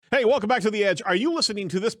Hey, welcome back to The Edge. Are you listening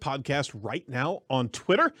to this podcast right now on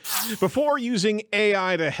Twitter? Before using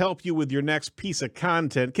AI to help you with your next piece of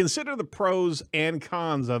content, consider the pros and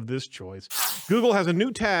cons of this choice. Google has a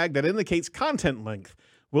new tag that indicates content length.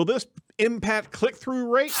 Will this impact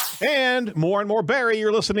click-through rate? And more, Barry,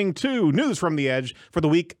 you're listening to News from The Edge for the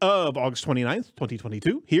week of August 29th,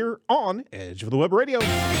 2022, here on Edge of the Web Radio.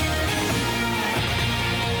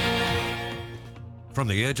 From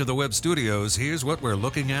the Edge of the Web studios, here's what we're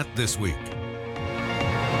looking at this week.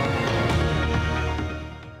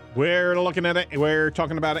 We're looking at it, we're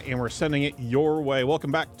talking about it, and we're sending it your way. Welcome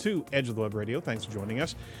back to Edge of the Web Radio. Thanks for joining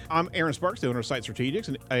us. I'm Aaron Sparks, the owner of Site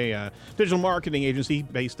Strategics, a digital marketing agency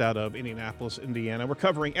based out of Indianapolis, Indiana. We're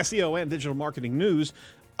covering SEO and digital marketing news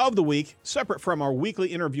of the week, separate from our weekly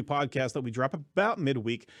interview podcast that we drop about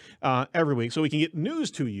midweek every week, so we can get news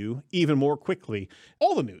to you even more quickly.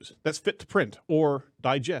 All the news that's fit to print or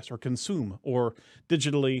digest or consume or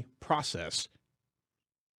digitally process.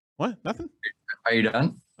 What? Nothing? Are you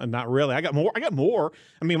done? Not really. I got more.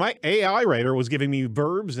 I mean, my AI writer was giving me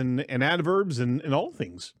verbs and adverbs and all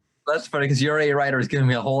things. That's funny because your AI writer is giving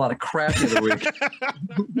me a whole lot of crap the other week.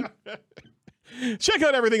 Check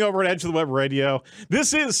out everything over at Edge of the Web Radio.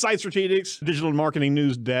 This is Site Strategics, Digital Marketing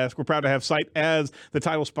News Desk. We're proud to have Site as the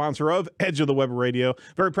title sponsor of Edge of the Web Radio.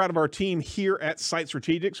 Very proud of our team here at Site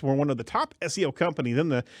Strategics. We're one of the top SEO companies in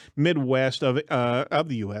the Midwest of the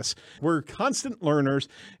U.S. We're constant learners,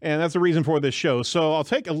 and that's the reason for this show. So I'll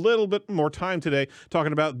take a little bit more time today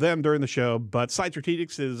talking about them during the show, but Site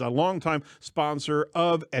Strategics is a longtime sponsor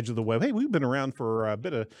of Edge of the Web. Hey, we've been around for a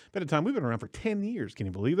bit of time. We've been around for 10 years. Can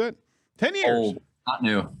you believe that? 10 years. Old, not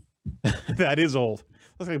new. That is old.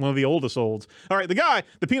 That's like one of the oldest olds. All right, the guy,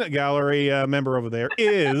 the Peanut Gallery member over there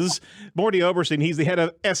is Morty Oberstein. He's the head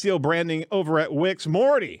of SEO branding over at Wix.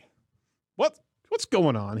 Morty, what's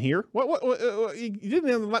going on here? What you didn't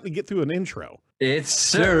even let me get through an intro. It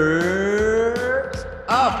serves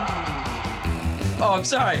up. Oh, I'm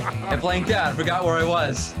sorry. I blanked out. I forgot where I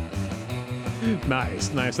was.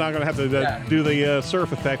 Nice. Not going to have to do the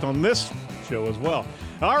surf effect on this show as well.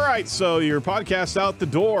 All right, so your podcast's out the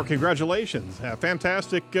door. Congratulations.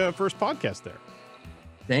 Fantastic first podcast there.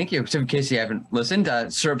 Thank you. So in case you haven't listened,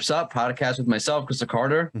 Serps Up, podcast with myself, Krista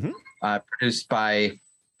Carter, produced by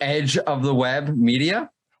Edge of the Web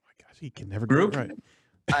Media. Oh my gosh, he can never Group. get it right.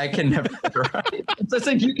 I can never get it right. It's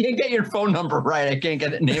like you can't get your phone number right. I can't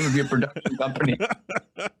get the name of your production company.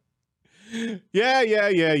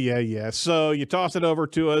 Yeah. So you tossed it over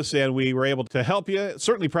to us, and we were able to help you.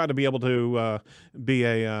 Certainly proud to be able to be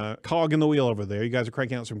a cog in the wheel over there. You guys are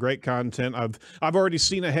cranking out some great content. I've already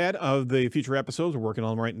seen ahead of the future episodes. We're working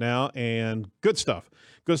on them right now, and good stuff.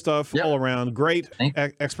 All around. Great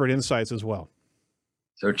expert insights as well.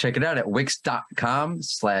 So check it out at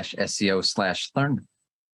wix.com/SEO/learn.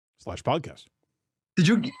 /podcast. Did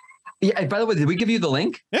you? Yeah. By the way, did we give you the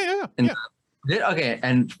link? Yeah. Okay,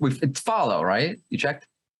 and it's follow, right? You checked?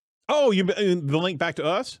 Oh, the link back to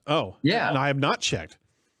us? Oh, yeah. And I have not checked.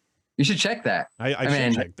 You should check that. I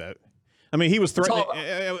should check that. I mean, he was threatening.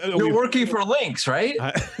 You're working for links, right?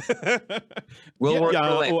 We'll work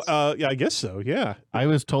for links. Yeah, I guess so. Yeah. I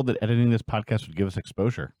was told that editing this podcast would give us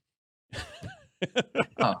exposure.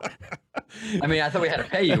 Oh. I mean, I thought we had to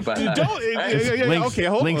pay you, but links, okay,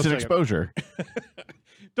 hold links on and exposure.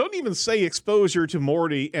 Don't even say exposure to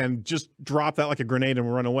Morty and just drop that like a grenade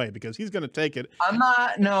and run away, because he's going to take it. I'm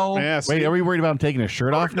not. No. Wait, are we worried about him taking his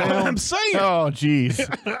shirt off now? I'm saying. Oh, geez.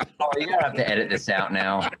 Oh, you're going to have to edit this out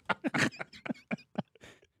now.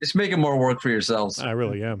 Just making more work for yourselves. I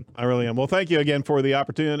really am. Well, thank you again for the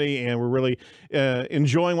opportunity, and we're really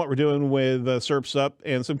enjoying what we're doing with Serps Up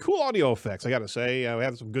and some cool audio effects. I got to say, we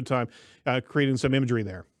had some good time creating some imagery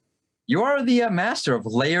there. You are the master of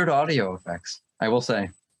layered audio effects, I will say.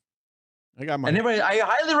 I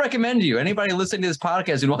highly recommend you. Anybody listening to this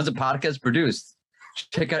podcast who wants a podcast produced,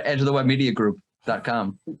 check out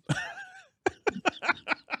edgeofthewebmediagroup.com.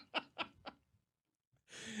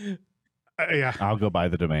 Yeah, I'll go buy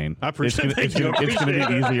the domain. I appreciate it's going to be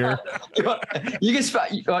easier. You can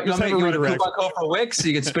you want a coupon code for Wix so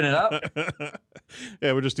you can spin it up?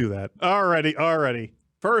 Yeah, we'll just do that. Alrighty.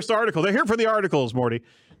 First article. They're here for the articles, Morty.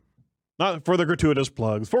 Not for the gratuitous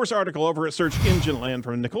plugs. First article over at Search Engine Land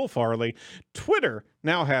from Nicole Farley. Twitter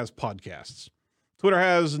now has podcasts. Twitter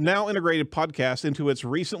has now integrated podcasts into its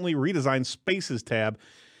recently redesigned Spaces tab.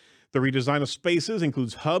 The redesign of Spaces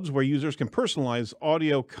includes hubs where users can personalize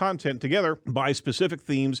audio content together by specific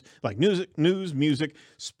themes like news, music,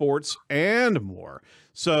 sports, and more.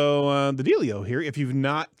 So the dealio here, if you've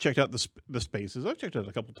not checked out the Spaces, I've checked it out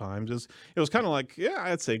a couple times, it was kind of like,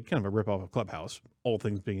 I'd say kind of a ripoff of Clubhouse, all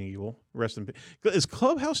things being equal. Rest in peace. Is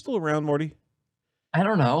Clubhouse still around, Morty? I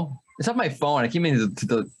don't know. It's on my phone. I keep meaning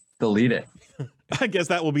to delete it. I guess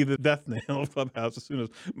that will be the death knell of Clubhouse as soon as.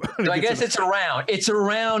 So I guess it's around. It's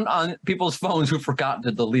around on people's phones who forgot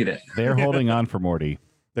to delete it. They're holding on for Morty.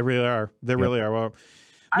 They really are. They really are. Well,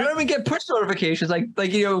 I don't even get push notifications like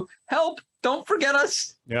help! Don't forget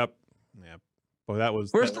us. Yep. Boy,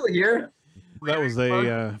 we're still here. That was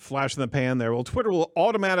a flash in the pan there. Well, Twitter will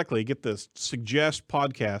automatically get this suggest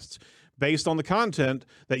podcasts based on the content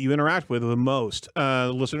that you interact with the most.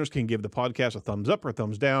 Listeners can give the podcast a thumbs up or a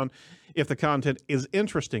thumbs down if the content is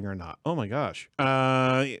interesting or not. Oh my gosh.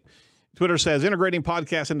 Twitter says integrating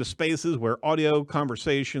podcasts into Spaces where audio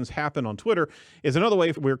conversations happen on Twitter is another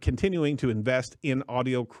way we're continuing to invest in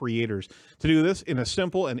audio creators. To do this in a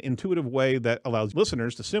simple and intuitive way that allows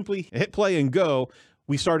listeners to simply hit play and go,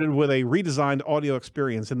 we started with a redesigned audio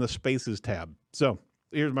experience in the Spaces tab. So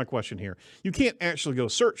here's my question here. You can't actually go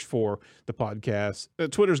search for the podcast.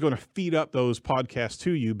 Twitter's going to feed up those podcasts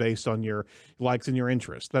to you based on your likes and your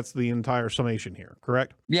interests. That's the entire summation here,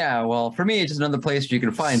 correct? Yeah, well, for me, it's just another place where you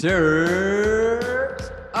can find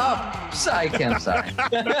Surf's Up. I'm sorry.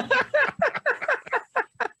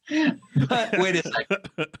 Wait a second.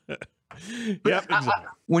 Yep, exactly.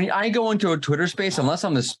 When I go into a Twitter space, unless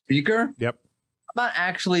I'm the speaker, yep. I'm not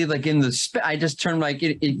actually like in the I just turn like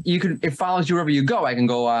it follows you wherever you go. I can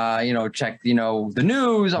go check the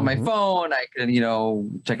news on my phone. I can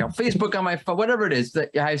check out Facebook on my phone, whatever it is that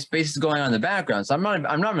I have spaces going on in the background. So I'm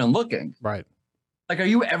not even looking. Right. Like, are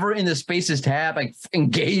you ever in the Spaces tab, like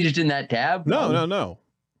engaged in that tab? No.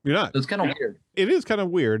 You're not. It's kind of weird. It is kind of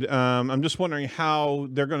weird. I'm just wondering how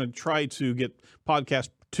they're going to try to get podcasts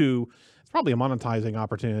to. Probably a monetizing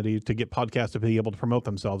opportunity to get podcasts to be able to promote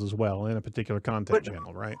themselves as well in a particular content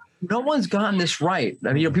channel, right? No one's gotten this right.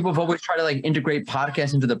 I mean, people have always tried to like integrate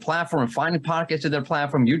podcasts into the platform and finding podcasts to their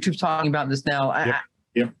platform. YouTube's talking about this now.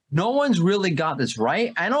 No one's really got this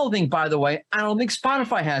right. I don't think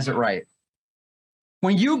Spotify has it right.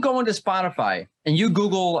 When you go into Spotify and you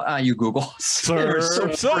Google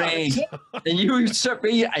search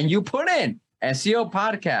and you put in SEO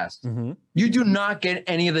podcast, you do not get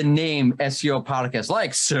any of the name SEO podcasts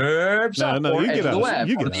like Surf's Up or Edge of the Web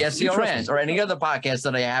or the SEO Rants or any other podcasts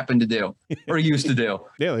that I happen to do or used to do.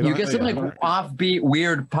 You get some like offbeat,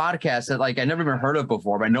 weird podcasts that like I never even heard of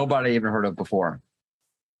before, but nobody even heard of before.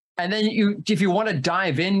 And then if you want to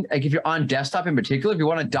dive in, like if you're on desktop in particular, if you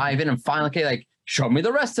want to dive in and find, okay, like show me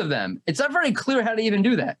the rest of them. It's not very clear how to even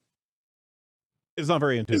do that. It's not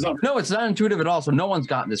very intuitive. No, it's not intuitive at all. So no one's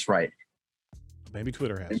gotten this right. Maybe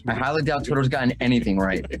Twitter has. I highly doubt Twitter's gotten anything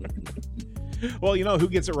right. Well, you know who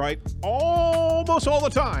gets it right almost all the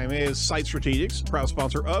time is Site Strategics, proud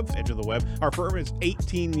sponsor of Edge of the Web. Our firm is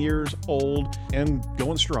 18 years old and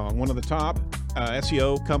going strong. One of the top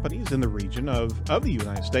SEO companies in the region of the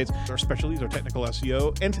United States. Our specialties are technical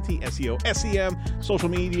SEO, entity SEO, SEM, social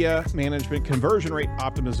media management, conversion rate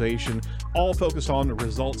optimization, all focused on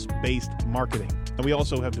results-based marketing. And we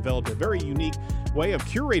also have developed a very unique way of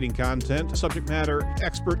curating content, subject matter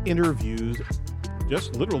expert interviews,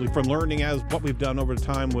 just literally from learning as what we've done over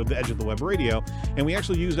time with the Edge of the Web Radio. And we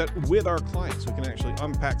actually use that with our clients. We can actually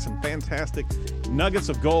unpack some fantastic nuggets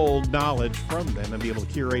of gold knowledge from them and be able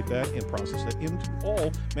to curate that and process it into all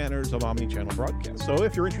manners of omni-channel broadcasts. So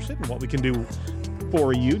if you're interested in what we can do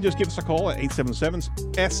for you, just give us a call at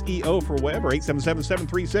 877-SEO for web or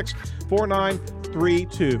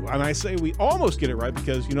 877-736-4932. And I say we almost get it right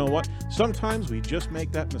because you know what? Sometimes we just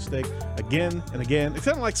make that mistake again and again. It's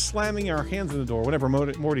kind of like slamming our hands in the door whenever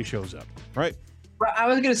Morty shows up, right? Well, I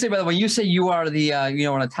was going to say, by the way, you say you are the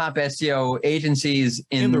one of the top SEO agencies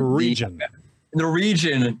in the region. In the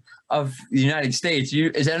region of the United States.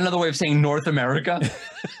 Is that another way of saying North America?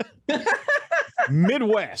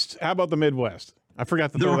 Midwest. How about the Midwest? I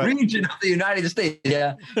forgot the region of the United States.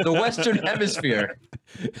 Yeah, the Western Hemisphere.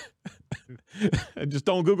 Just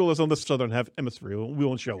don't Google us on the Southern Hemisphere. We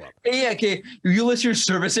won't show up. Yeah, okay. You list your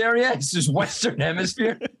service area. It's just Western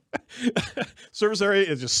Hemisphere. Service area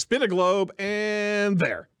is just spin a globe and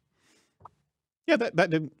there. Yeah, that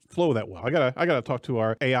didn't flow that well. I gotta talk to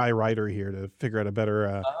our AI writer here to figure out a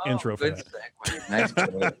better intro for that. Nice.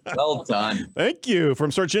 Well done. Thank you.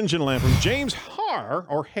 From Search Engine Land, from James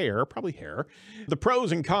Hare, probably Hare, the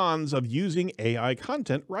pros and cons of using AI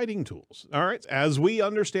content writing tools. All right, as we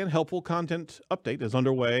understand, Helpful Content Update is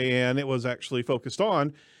underway, and it was actually focused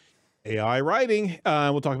on AI writing.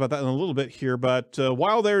 We'll talk about that in a little bit here. But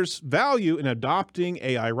while there's value in adopting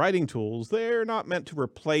AI writing tools, they're not meant to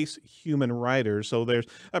replace human writers. So there's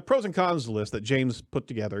a pros and cons list that James put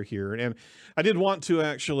together here. And I did want to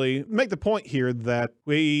actually make the point here that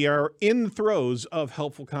we are in the throes of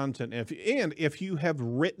helpful content. If you have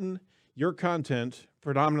written your content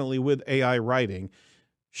predominantly with AI writing,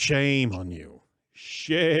 shame on you.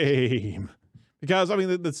 Shame. Because, I mean,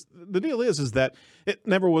 the deal is that it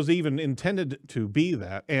never was even intended to be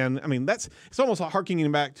that. And, I mean, it's almost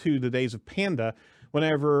harkening back to the days of Panda,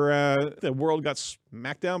 whenever the world got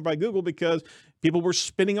smacked down by Google because people were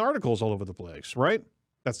spinning articles all over the place, right?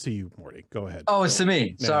 That's to you, Morty. Go ahead. Oh, it's to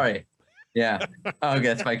me. Yeah. Sorry. Yeah. Oh, okay,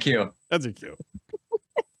 that's my cue. That's a cue.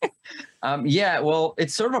 Yeah, well,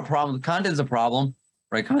 it's sort of a problem. Content's a problem,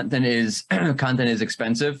 right? Content is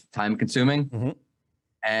expensive, time consuming. Mm-hmm.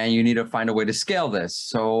 And you need to find a way to scale this.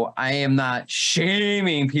 So I am not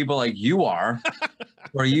shaming people like you are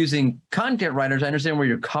who are using content writers. I understand where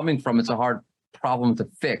you're coming from. It's a hard problem to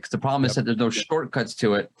fix. The problem is that there's no shortcuts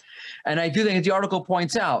to it. And I do think, as the article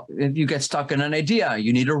points out, if you get stuck in an idea,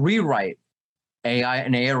 you need to rewrite.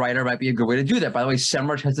 An AI writer might be a good way to do that. By the way,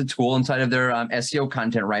 SEMrush has a tool inside of their SEO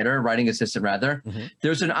content writer, writing assistant rather. Mm-hmm.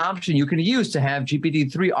 There's an option you can use to have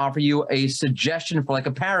GPT-3 offer you a suggestion for like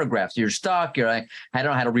a paragraph. So you're stuck, you're like, I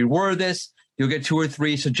don't know how to reword this. You'll get 2 or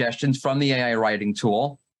 3 suggestions from the AI writing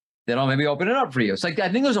tool. That'll maybe open it up for you. It's like,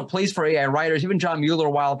 I think there's a place for AI writers. Even John Mueller a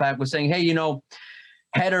while back was saying, hey,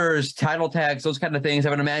 headers, title tags, those kind of things, I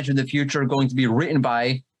would imagine the future are going to be written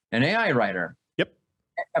by an AI writer.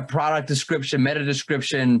 A product description, meta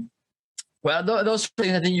description. Well, those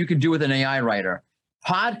things I think you can do with an AI writer.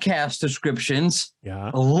 Podcast descriptions,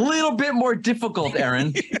 a little bit more difficult,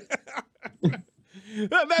 Aaron.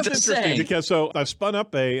 That's interesting because I've spun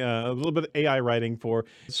up a little bit of AI writing for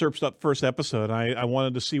Serp's Up first episode. I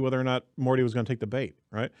wanted to see whether or not Morty was going to take the bait,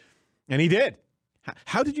 right? And he did.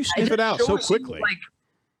 How did you sniff it out so quickly? Like,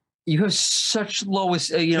 you have such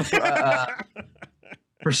lowest,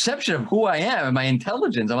 perception of who I am and my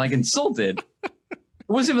intelligence. I'm like insulted. It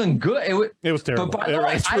wasn't even good. It was terrible. But by the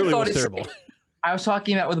way, it really was terrible. I was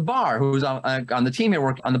talking about with Bar, who was on the team here,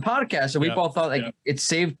 work on the podcast, and we both thought it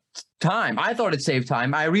saved time. I thought it saved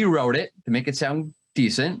time. I rewrote it to make it sound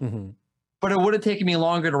decent, but it would have taken me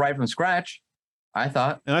longer to write from scratch, I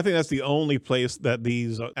thought. And I think that's the only place that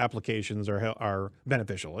these applications are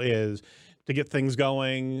beneficial is to get things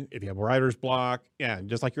going. If you have writer's block,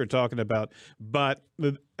 just like you were talking about. But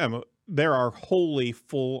there are wholly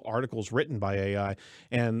full articles written by AI.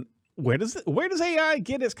 And where does AI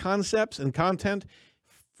get its concepts and content?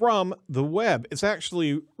 From the web. It's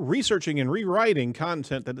actually researching and rewriting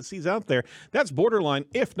content that it sees out there. That's borderline,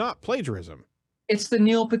 if not plagiarism. It's the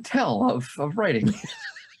Neil Patel of writing.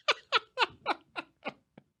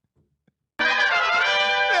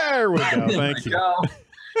 There we go. Thank you.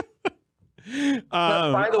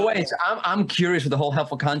 By the way, so I'm curious with the whole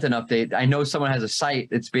helpful content update. I know someone has a site.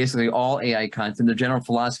 It's basically all AI content. The general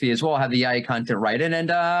philosophy is, well, I'll have the AI content write it,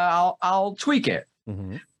 and I'll tweak it.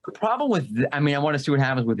 Mm-hmm. The problem with, I want to see what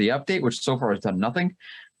happens with the update, which so far has done nothing.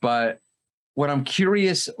 But what I'm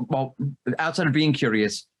curious, well, outside of being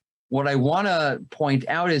curious, what I want to point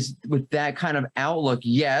out is with that kind of outlook,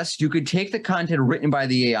 yes, you could take the content written by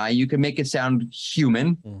the AI, you can make it sound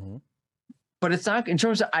human. Mm-hmm. But it's not in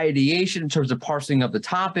terms of ideation, in terms of parsing of the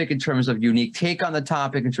topic, in terms of unique take on the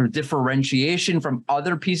topic, in terms of differentiation from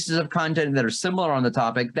other pieces of content that are similar on the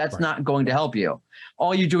topic. That's not going to help you.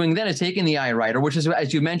 All you're doing then is taking the AI writer, which is,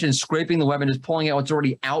 as you mentioned, scraping the web and just pulling out what's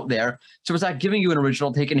already out there. So it's not giving you an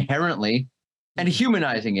original take inherently and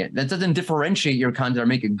humanizing it. That doesn't differentiate your content or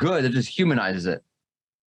make it good. It just humanizes it.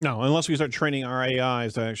 No, unless we start training our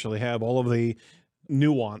AIs to actually have all of the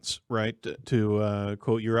nuance, right, to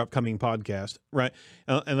quote your upcoming podcast, right?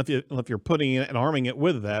 And if you're putting it and arming it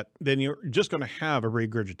with that, then you're just going to have a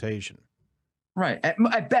regurgitation. Right.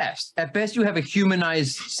 At best you have a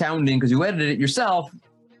humanized sounding, because you edited it yourself,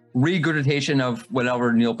 regurgitation of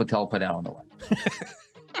whatever Neil Patel put out on the web.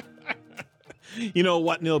 You know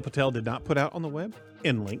what Neil Patel did not put out on the web?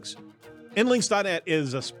 Inlinks. Inlinks.net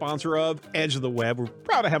is a sponsor of Edge of the Web. We're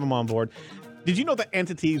proud to have them on board. Did you know that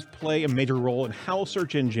entities play a major role in how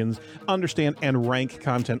search engines understand and rank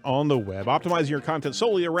content on the web? Optimizing your content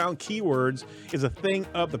solely around keywords is a thing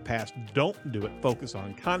of the past. Don't do it. Focus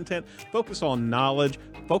on content, focus on knowledge,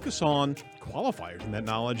 focus on qualifiers and that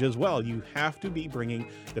knowledge as well. You have to be bringing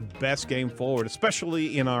the best game forward,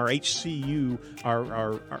 especially in our HCU,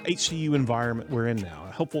 our HCU environment we're in now,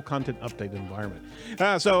 a helpful content update environment.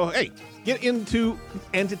 So, hey, get into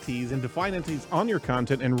entities and define entities on your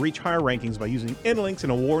content and reach higher rankings by using Inlinks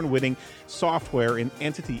and award-winning software in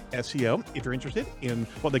entity SEO. If you're interested in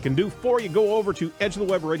what they can do for you, go over to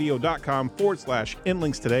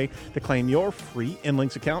edgeofthewebradio.com/Inlinks today to claim your free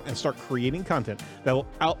Inlinks account and start creating content that will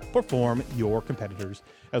outperform your competitors,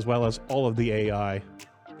 as well as all of the AI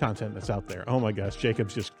content that's out there. Oh my gosh,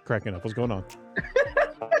 Jacob's just cracking up. What's going on?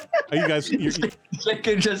 Are you guys?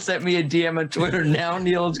 Jacob just sent me a DM on Twitter. Now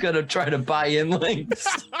Neil's gonna try to buy Inlinks.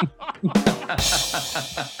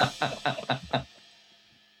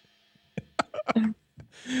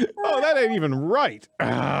 Oh, that ain't even right.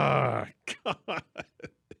 Ah, God.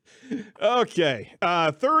 Okay.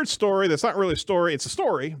 Third story. That's not really a story. It's a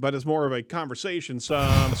story, but it's more of a conversation.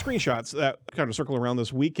 Some screenshots that kind of circle around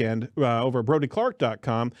this weekend over at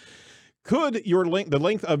BrodyClark.com. Could the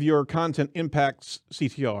length of your content impact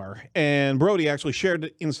CTR? And Brody actually shared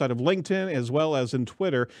it inside of LinkedIn as well as in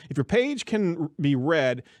Twitter. If your page can be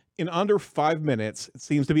read in under 5 minutes, it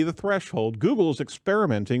seems to be the threshold. Google is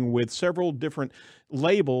experimenting with several different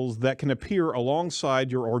labels that can appear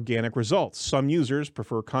alongside your organic results. Some users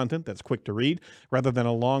prefer content that's quick to read rather than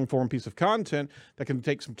a long-form piece of content that can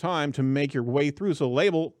take some time to make your way through. So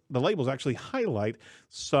the labels actually highlight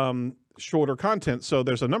some shorter content. So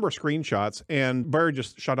there's a number of screenshots, and Barry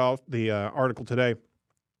just shut off the article today.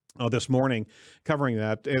 This morning, covering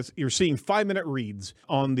that, as you're seeing 5-minute reads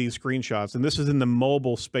on these screenshots, and this is in the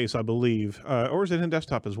mobile space, I believe, or is it in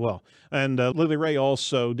desktop as well? And Lily Ray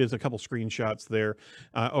also did a couple screenshots there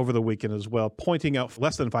over the weekend as well, pointing out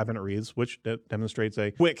less than 5-minute reads, which demonstrates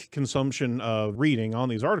a quick consumption of reading on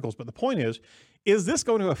these articles. But the point is this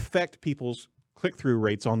going to affect people's click-through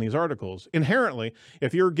rates on these articles? Inherently,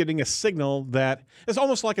 if you're getting a signal that it's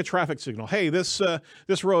almost like a traffic signal, hey, this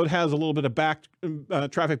road has a little bit of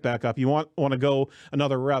traffic backup. You want to go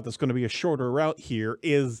another route that's going to be a shorter route here.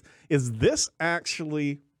 Is this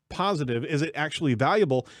actually positive? Is it actually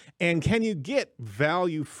valuable? And can you get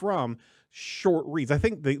value from short reads? I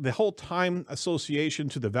think the whole time association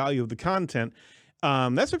to the value of the content,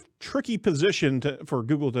 that's a tricky position for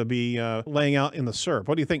Google to be laying out in the SERP.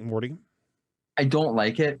 What do you think, Morty? I don't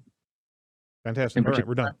like it. Fantastic. All right,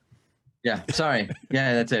 we're done. Yeah, sorry.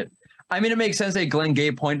 Yeah, that's it. I mean, it makes sense that Glenn Gay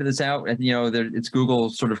pointed this out. And, it's Google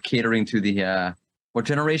sort of catering to the, what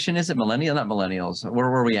generation is it? Millennial? Not millennials. Where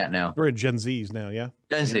are we at now? We're at Gen Zs now, yeah?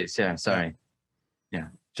 Gen Zs, yeah, sorry. Yeah,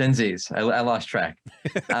 Gen Zs. I lost track.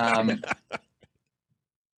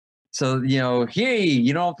 So, here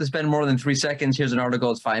you don't have to spend more than 3 seconds. Here's an article,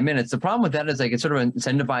 it's 5 minutes. The problem with that is it sort of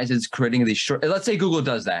incentivizes creating these short, let's say Google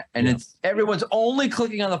does that and everyone's only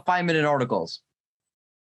clicking on the 5-minute articles.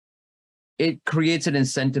 It creates an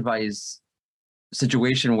incentivized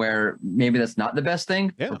situation where maybe that's not the best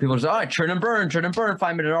thing. Yeah. People say, oh, churn and burn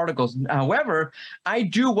 5-minute articles. However, I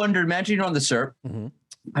do wonder, imagine you're on the SERP. Mm-hmm.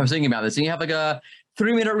 I was thinking about this and you have like a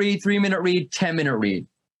 3-minute read, 3-minute read, 10-minute read.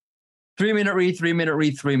 3-minute read, 3-minute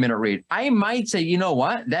read, 3-minute read. I might say, you know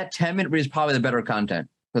what? That 10-minute read is probably the better content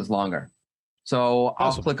because it's longer. So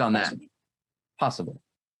I'll click on that. Possible.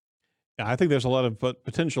 Yeah, I think there's a lot of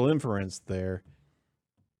potential inference there.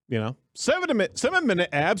 7-minute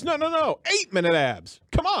abs. No. 8-minute abs.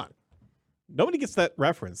 Come on. Nobody gets that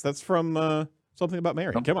reference. That's from Something About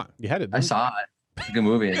Mary. Come on. You had it. I saw it. It's a good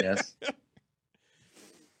movie, I guess.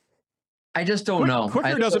 I just don't know.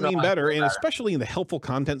 Quicker doesn't mean better, and especially in the helpful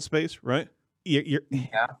content space, right? Yeah.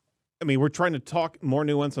 I mean, we're trying to talk more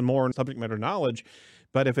nuance and more subject matter knowledge,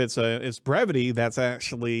 but if it's brevity, that's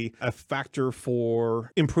actually a factor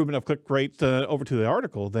for improvement of click rate over to the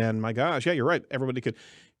article. Then, my gosh, yeah, you're right. Everybody could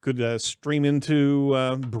stream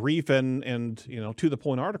into brief and to the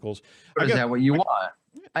point articles. Is that what you want?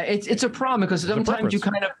 It's a problem because sometimes you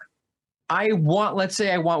kind of. I want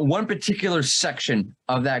one particular section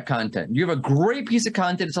of that content. You have a great piece of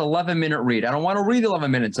content. It's an 11-minute read. I don't want to read 11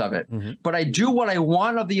 minutes of it, but I do what I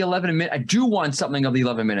want of the 11 minutes. I do want something of the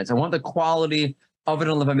 11 minutes. I want the quality of an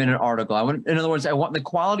 11-minute article. In other words, I want the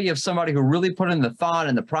quality of somebody who really put in the thought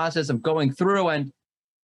and the process of going through and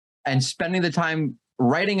spending the time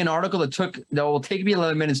writing an article that will take me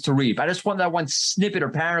 11 minutes to read. I just want that one snippet or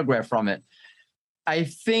paragraph from it. I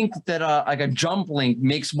think that like a jump link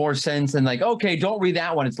makes more sense than okay, don't read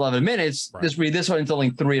that one. It's 11 minutes. Right. Just read this one until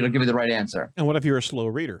link 3. It'll give you the right answer. And what if you're a slow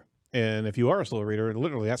reader? And if you are a slow reader,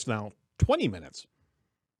 literally that's now 20 minutes.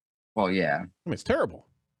 Well, yeah. I mean, it's terrible.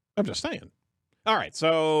 I'm just saying. All right.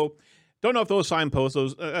 So don't know if those signposts,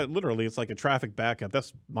 literally it's like a traffic backup.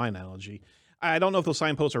 That's my analogy. I don't know if those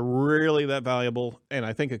signposts are really that valuable, and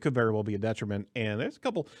I think it could very well be a detriment. And there's a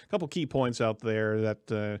couple key points out there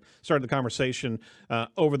that started the conversation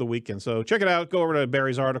over the weekend. So check it out. Go over to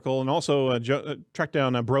Barry's article, and also track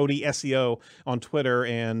down Brody SEO on Twitter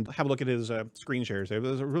and have a look at his screen shares.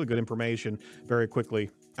 There's really good information very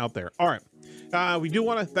quickly out there. All right. We do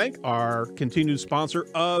want to thank our continued sponsor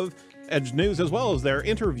of Edge News, as well as their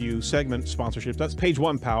interview segment sponsorship. That's Page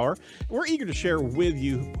One Power. We're eager to share with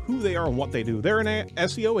you who they are and what they do. They're an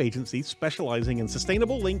SEO agency specializing in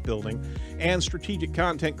sustainable link building and strategic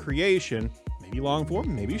content creation. Maybe long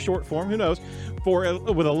form, maybe short form, who knows.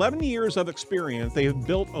 With 11 years of experience, they have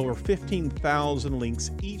built over 15,000 links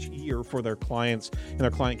each year for their clients and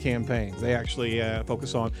their client campaigns. They actually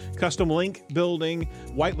focus on custom link building,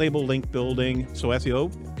 white label link building. So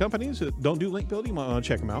SEO companies that don't do link building, you might want to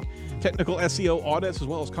check them out. Technical SEO audits, as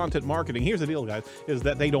well as content marketing. Here's the deal, guys, is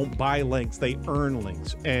that they don't buy links, they earn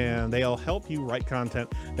links. And they'll help you write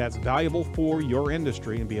content that's valuable for your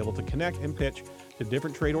industry and be able to connect and pitch to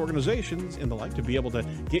different trade organizations and the like to be able to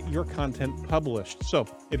get your content published. So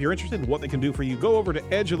if you're interested in what they can do for you, go over to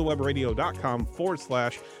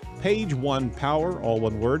edgeofthewebradio.com/Page One Power, all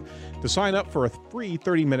one word, to sign up for a free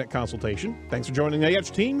 30-minute consultation. Thanks for joining the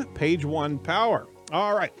Edge team, Page One Power.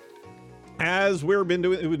 All right. As we've been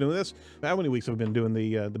doing this, how many weeks have we been doing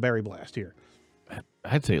the Barry Blast here?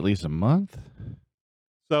 I'd say at least a month.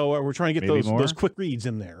 So we're trying to get Maybe those quick reads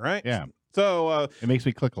in there, right? Yeah. So it makes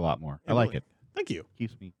me click a lot more. I like it. Thank you.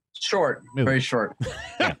 Keeps me Short, moving. very short.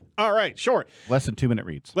 All right, short. Less than 2-minute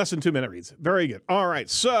reads. Less than 2-minute reads. Very good. All right,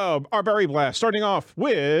 so our Barry Blast, starting off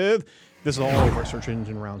with, this is all over Search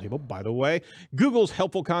Engine Roundtable, by the way. Google's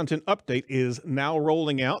helpful content update is now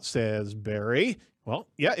rolling out, says Barry. Well,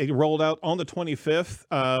 yeah, it rolled out on the 25th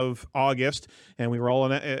of August, and we were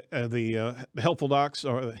all in the helpful docs,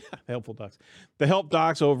 or the help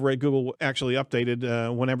docs over at Google actually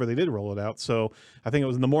updated whenever they did roll it out. So I think it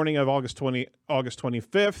was in the morning of August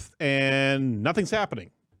 25th, and nothing's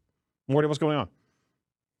happening. Morty, what's going on?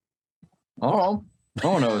 Oh,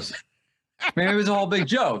 no one knows. Maybe it was a whole big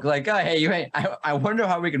joke. Like, oh, hey, I wonder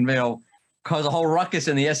how we can cause a whole ruckus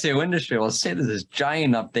in the SEO industry. Let's say there's this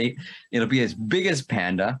giant update. It'll be as big as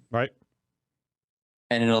Panda. Right.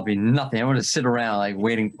 And it'll be nothing. I'm going to sit around like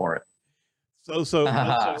waiting for it. So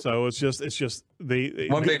it's just the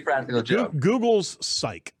one big practical joke. Google's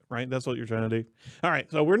psych, right? That's what you're trying to do. All right.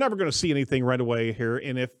 So we're never going to see anything right away here.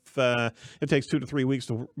 And if it takes 2 to 3 weeks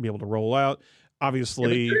to be able to roll out,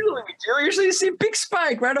 obviously. Yeah, usually you see a big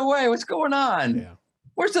spike right away. What's going on? Yeah.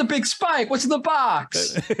 Where's the big spike? What's in the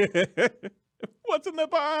box? What's in the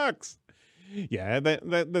box? Yeah, that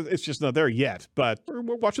it's just not there yet. But we're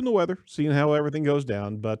watching the weather, seeing how everything goes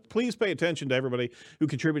down. But please pay attention to everybody who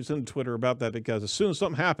contributes in Twitter about that, because as soon as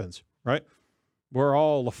something happens, right, we're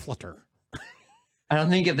all aflutter. I don't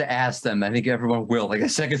think you have to ask them. I think everyone will. Like the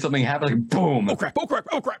second something happens, like boom. Oh crap! Oh crap!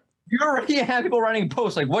 Oh crap! You already have people writing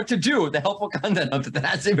posts like what to do with the helpful content of it that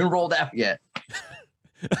hasn't even rolled out yet.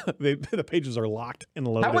 The pages are locked and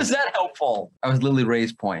loaded. How was that helpful? That was Lily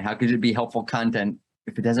Ray's point. How could it be helpful content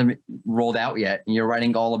if it hasn't rolled out yet and you're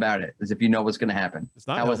writing all about it as if you know what's going to happen?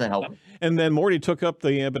 How was that helpful? And then Morty took up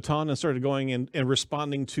the baton and started going and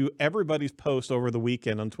responding to everybody's post over the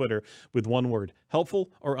weekend on Twitter with one word: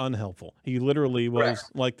 helpful or unhelpful. He literally was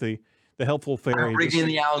like the helpful fairy. Bringing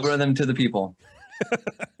the algorithm to the people.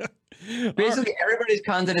 Basically, everybody's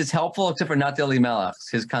content is helpful except for Nathaniel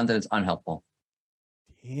Malak's. His content is unhelpful.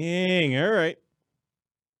 Dang! All right,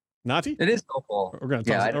 Nati. It is helpful. We're gonna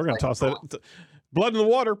toss that. Blood in the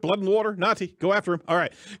water, Nati, go after him. All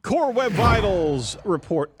right. Core Web Vitals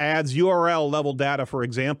report adds URL level data for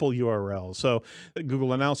example URLs. So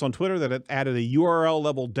Google announced on Twitter that it added a URL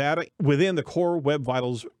level data within the Core Web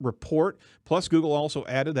Vitals report. Plus, Google also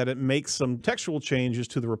added that it makes some textual changes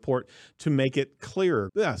to the report to make it clearer.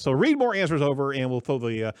 Yeah, so read more answers over, and we'll throw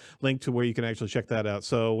the link to where you can actually check that out.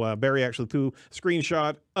 So Barry actually threw a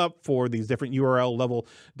screenshot up for these different URL level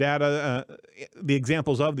data, the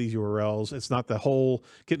examples of these URLs. It's not the whole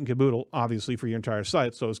kit and caboodle, obviously, for your entire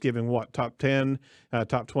site. So it's giving top 10,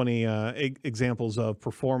 top 20 examples of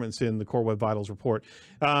performance in the Core Web Vitals report.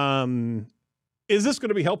 Is this going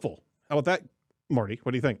to be helpful? How about that, Marty?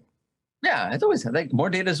 What do you think? Yeah, it's always like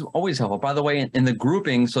more data is always helpful. By the way, in the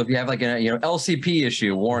grouping, so if you have like a LCP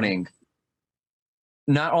issue warning,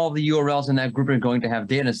 not all the URLs in that group are going to have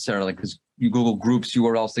data necessarily, because Google groups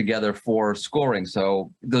URLs together for scoring.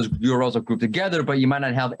 So those URLs are grouped together, but you might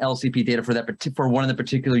not have LCP data for for one of the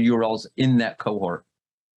particular URLs in that cohort.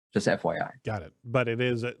 Just FYI. Got it. But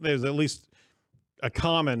there's at least a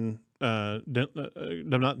common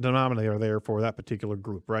denominator there for that particular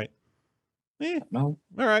group, right? No.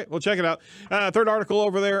 All right, we'll check it out. Third article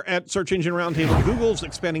over there at Search Engine Roundtable. Google's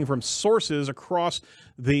expanding from sources across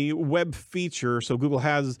the web feature. So Google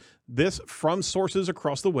has this from sources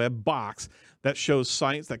across the web box that shows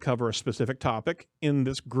sites that cover a specific topic. In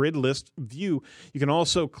this grid list view, you can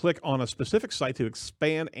also click on a specific site to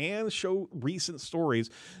expand and show recent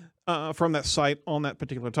stories from that site on that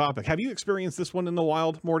particular topic. Have you experienced this one in the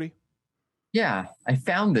wild, Morty? Yeah, I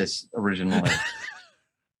found this originally.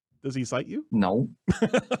 Does he cite you? No.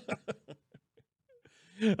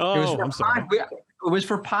 I'm sorry. It was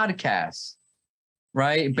for podcasts,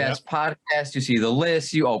 right? Best podcast. You see the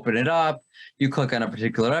list. You open it up. You click on a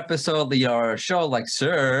particular episode or a show like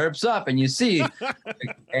Surf's Up, and you see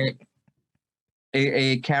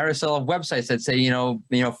a carousel of websites that say,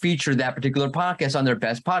 feature that particular podcast on their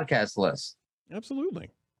best podcast list.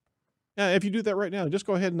 Absolutely. Yeah, if you do that right now, just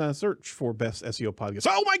go ahead and search for best SEO podcast.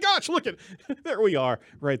 Oh my gosh, look at there we are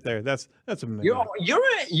right there. That's amazing.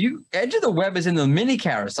 You Edge of the Web is in the mini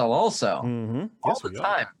carousel also. Mm-hmm. All the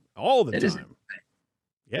time. All the time.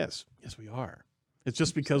 Yes, we are. It's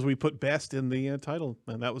just because we put best in the title,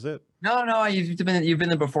 and that was it. No, you've been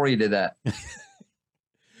there before you did that.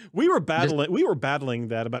 We were battling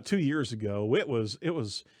that about 2 years ago.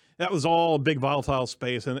 That was all a big volatile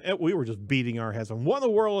space, and we were just beating our heads on what in the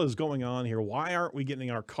world is going on here. Why aren't we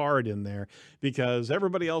getting our card in there? Because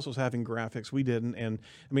everybody else was having graphics, we didn't. And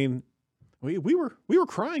I mean, we were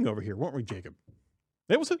crying over here, weren't we, Jacob?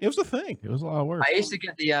 It was a thing. It was a lot of work. I used to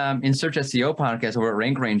get the In Search SEO podcast over at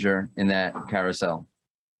Rank Ranger in that carousel.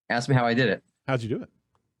 Ask me how I did it. How'd you do it?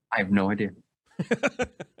 I have no idea.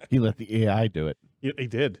 He let the AI do it. He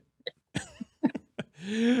did.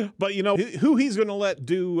 But who he's going to let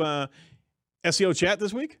do SEO chat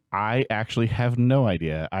this week? I actually have no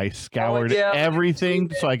idea. I scoured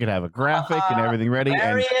everything so I could have a graphic and everything ready.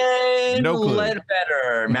 Marianne no clue.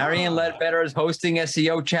 Ledbetter. Marianne Ledbetter is hosting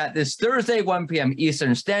SEO chat this Thursday, 1 p.m.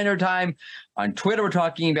 Eastern Standard Time. On Twitter, we're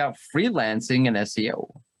talking about freelancing and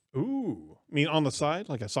SEO. Ooh, I mean on the side,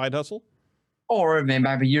 like a side hustle? Or it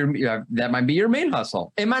might be that might be your main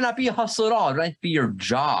hustle. It might not be a hustle at all. It might be your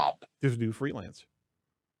job. Just do freelance.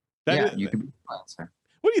 You can be a freelancer.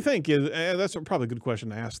 What do you think is, that's probably a good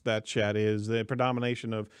question to ask that chat, is the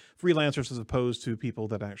predomination of freelancers as opposed to people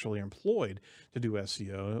that actually are employed to do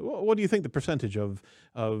SEO? What do you think the percentage of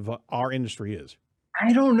our industry is?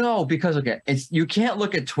 I don't know, because you can't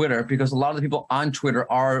look at Twitter because a lot of the people on Twitter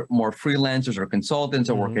are more freelancers or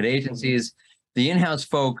consultants or work at agencies. The in-house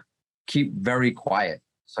folk keep very quiet.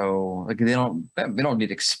 So we don't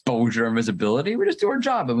need exposure and visibility. We just do our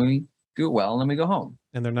job and we do it well and then we go home.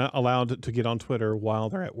 And they're not allowed to get on Twitter while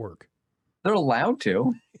they're at work. They're allowed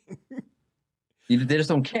to. They just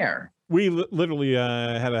don't care. We literally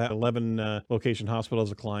had a 11 location hospital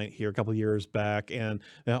as a client here a couple of years back, and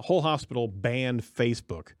the whole hospital banned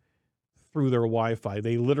Facebook through their Wi-Fi.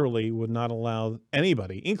 They literally would not allow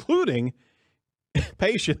anybody, including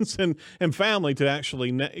patients and family, to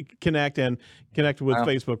actually connect with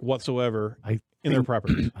Facebook whatsoever in their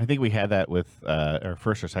properties. I think we had that with our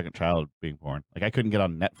first or second child being born. Like I couldn't get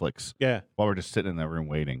on Netflix. Yeah. While we're just sitting in that room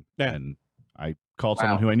waiting. Yeah. And I called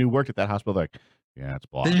someone who I knew worked at that hospital. Like, yeah, it's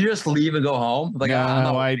blocked. Did you just leave and go home? Like,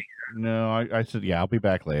 I said, yeah, I'll be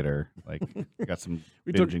back later. Like, I got some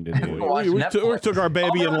binging to do. We took our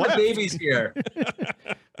baby and left. The baby's here.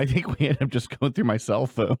 I think we ended up just going through my cell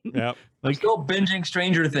phone. Yeah. I'm still binging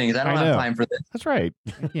Stranger Things. I don't have time for this. That's right.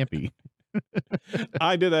 I can't be.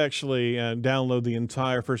 I did actually download the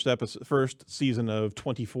entire first season of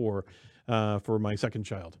 24 for my second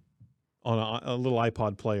child on a little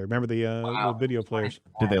iPod player. Remember the video players?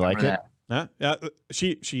 Did they like it?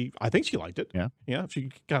 She I think she liked it. Yeah.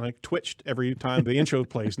 She kind of twitched every time the intro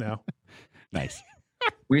plays now. Nice.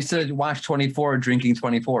 We used to watch 24 drinking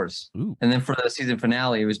 24s. Ooh. And then for the season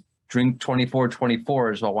finale, it was drink 24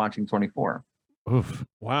 24s while watching 24. Oof.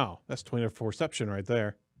 Wow. That's 24ception right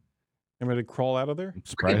there. I'm ready to crawl out of there.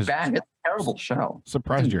 Surprised. Bad. It's a terrible show.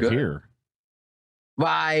 Surprised you're here. Well,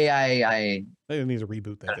 I They need to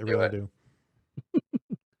reboot that. They really do.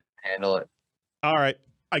 Handle it. All right.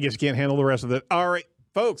 I guess you can't handle the rest of it. All right,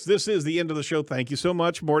 folks, this is the end of the show. Thank you so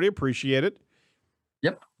much, Morty. Appreciate it.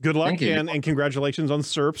 Yep. Good luck and congratulations on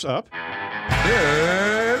SERP's Up.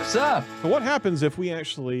 SERP's Up. So what happens if we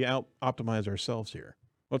actually optimize ourselves here?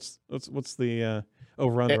 What's the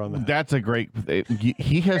over-under on that? That's a great.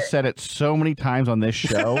 He has said it so many times on this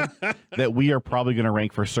show that we are probably going to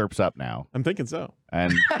rank for SERP's Up now. I'm thinking so.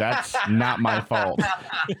 And that's not my fault.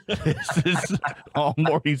 This is all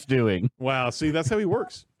Morty's doing. Wow. See, that's how he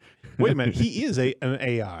works. Wait a minute. He is an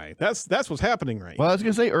AI. That's what's happening right now. Well, I was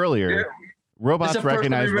going to say earlier, robots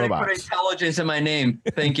recognize robots. Put intelligence in my name.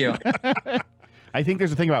 Thank you. I think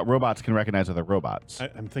there's a thing about robots can recognize other robots.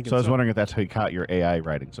 I'm thinking. So I was wondering if that's how you caught your AI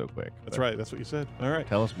writing so quick. That's right. That's what you said. All right.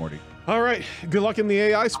 Tell us, Morty. All right. Good luck in the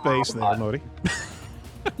AI space, there, Modi.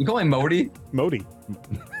 You call him Modi? Modi.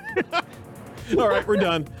 All right, we're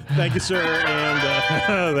done. Thank you, sir.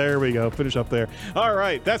 And there we go. Finish up there. All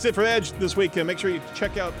right, that's it for Edge this week. Make sure you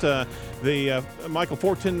check out the Michael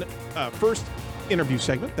Fortin first interview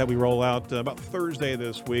segment that we roll out about Thursday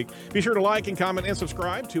this week. Be sure to like and comment and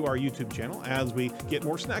subscribe to our YouTube channel as we get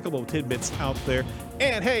more snackable tidbits out there.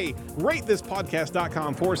 And hey, rate this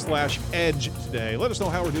podcast.com/edge today. Let us know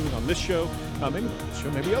how we're doing on this show. Maybe this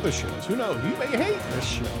show, maybe other shows. Who knows? You may hate this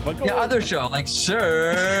show. But other show, like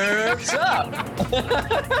Surf's Up.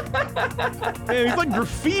 Man, he's like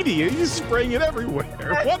graffiti. He's spraying it everywhere.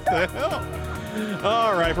 What the hell?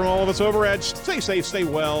 All right, from all of us over Edge, stay safe, stay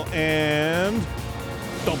well, and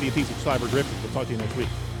don't be a piece of cyber drift. We'll talk to you next week.